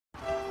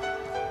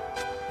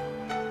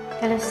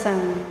Hello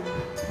son.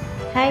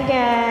 Hi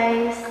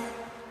guys.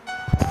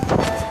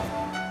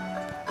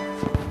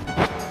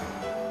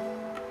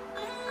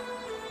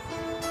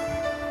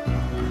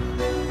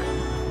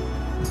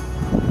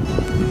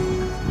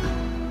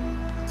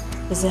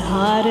 It's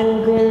hard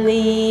to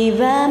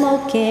believe I'm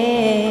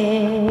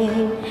okay.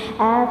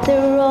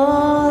 After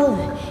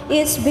all,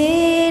 it's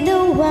been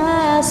a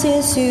while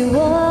since you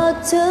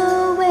walked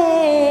away.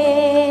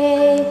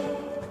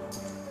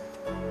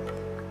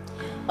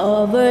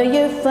 Over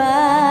you're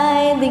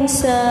finding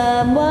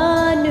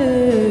someone new.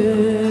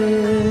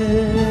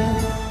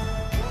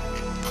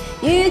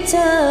 You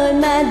turn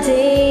my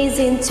days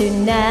into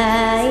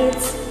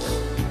nights,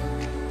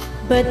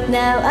 but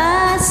now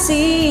I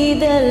see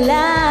the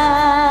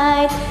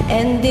light,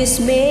 and this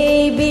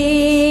may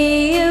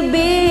be a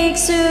big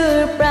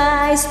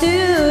surprise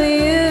to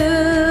you.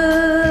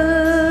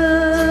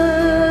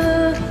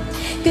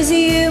 'Cause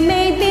you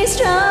made me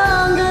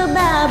stronger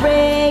by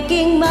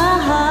breaking my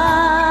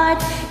heart.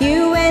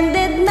 You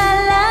ended my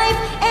life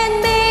and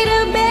made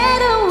a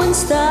better one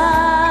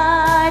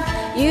start.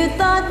 You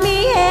taught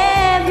me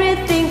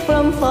everything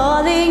from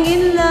falling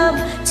in love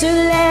to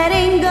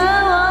letting go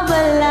of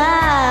a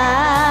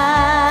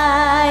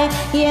lie.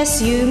 Yes,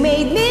 you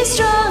made me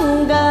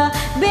stronger,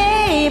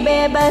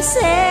 baby, by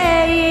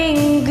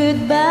saying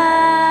goodbye.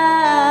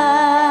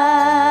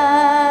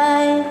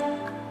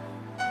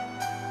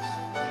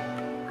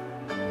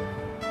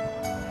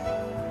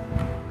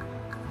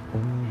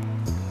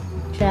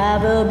 Try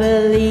to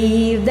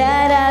believe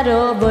that I'd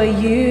over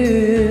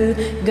you.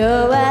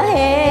 Go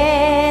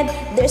ahead,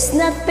 there's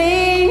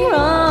nothing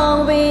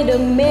wrong with the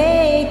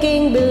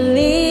making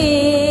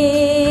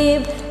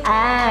believe.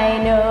 I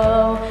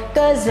know,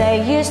 'cause I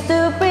used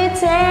to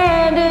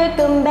pretend to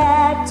come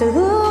back to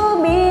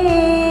me.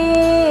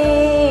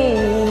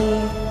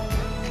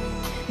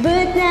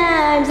 But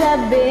times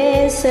I've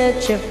been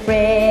such a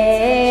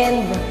friend,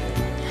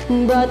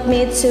 brought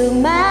me to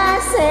my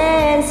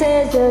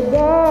senses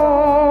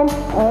again.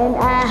 And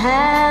I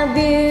have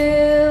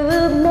you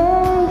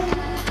amazed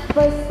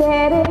for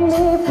setting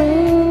me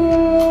free.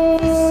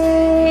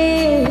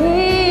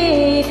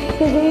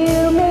 'Cause you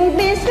made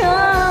me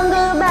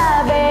stronger by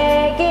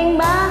breaking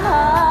my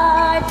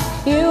heart.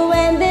 You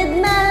ended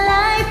my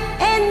life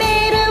and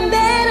made a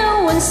better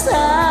one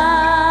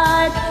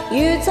start.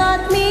 You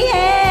taught me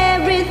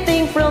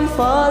everything from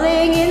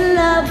falling in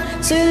love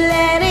to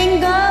letting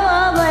go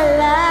of a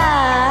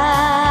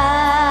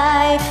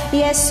lie.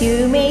 Yes, you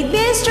made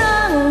me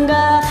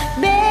stronger,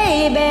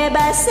 baby,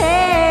 by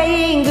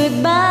saying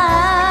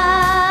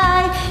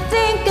goodbye.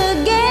 Think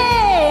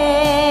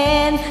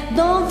again,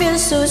 don't feel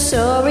so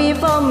sorry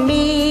for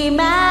me,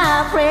 my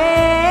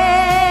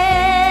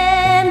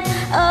friend.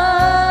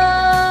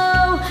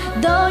 Oh,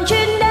 don't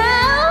you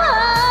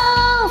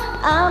know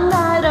I'm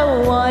not a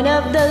one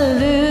of the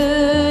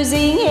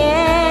losing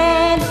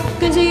end?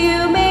 'Cause you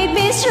made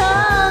me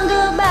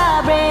stronger by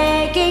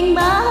breaking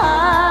my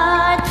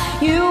heart.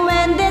 You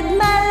ended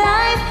my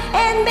life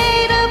and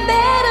made a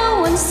better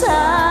one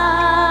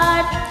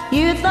start.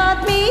 You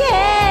taught me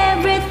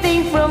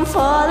everything from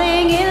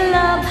falling in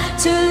love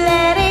to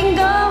letting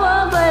go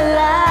of a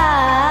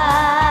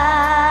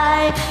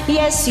lie.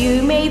 Yes, you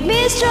made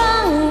me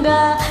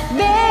stronger,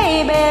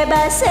 baby,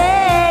 by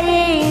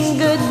saying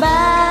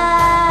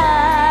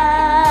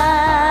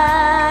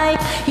goodbye.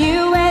 You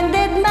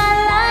ended my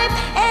life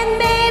and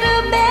made a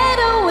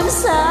better one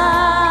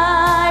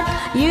start.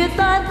 You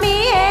taught me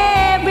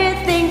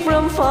everything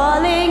from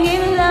falling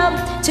in love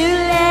to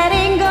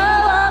letting go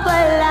of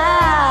a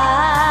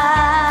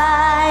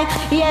lie.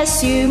 Yes,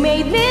 you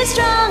made me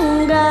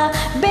stronger,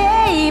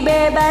 baby,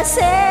 by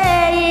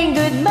saying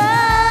goodbye.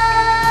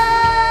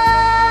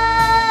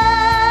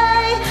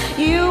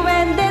 You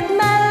ended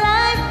my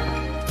life.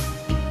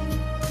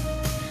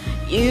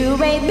 You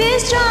made me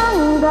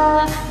stronger,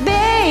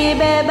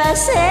 baby, by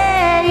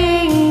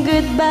saying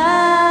goodbye.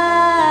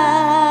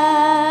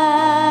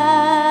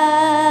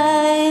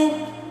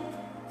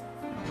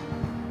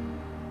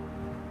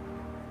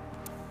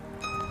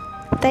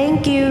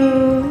 Thank you.